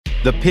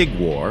the Pig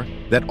War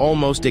that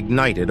almost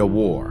ignited a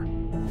war.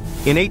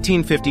 In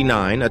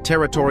 1859, a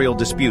territorial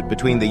dispute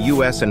between the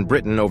US and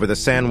Britain over the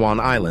San Juan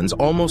Islands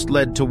almost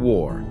led to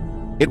war.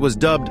 It was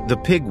dubbed the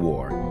Pig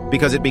War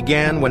because it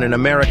began when an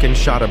American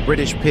shot a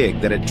British pig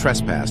that had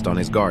trespassed on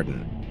his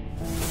garden.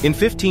 In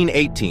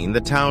 1518,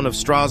 the town of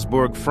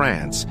Strasbourg,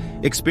 France,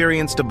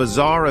 experienced a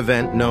bizarre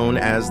event known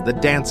as the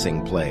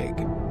Dancing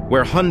Plague,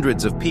 where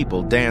hundreds of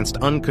people danced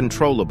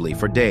uncontrollably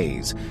for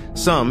days,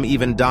 some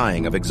even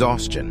dying of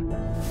exhaustion.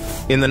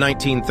 In the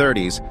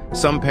 1930s,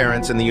 some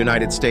parents in the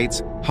United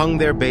States hung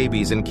their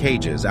babies in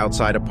cages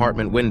outside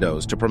apartment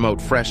windows to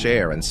promote fresh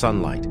air and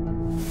sunlight.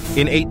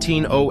 In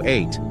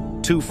 1808,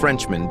 2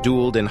 Frenchmen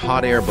dueled in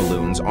hot air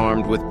balloons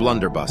armed with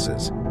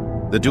blunderbusses.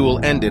 The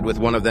duel ended with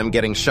one of them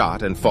getting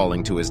shot and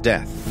falling to his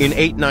death. In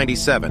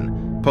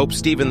 897, Pope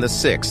Stephen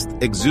VI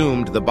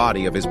exhumed the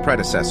body of his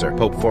predecessor,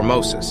 Pope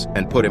Formosus,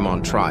 and put him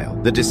on trial.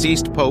 The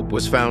deceased pope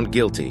was found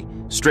guilty,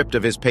 stripped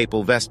of his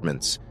papal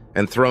vestments,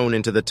 and thrown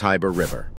into the Tiber River.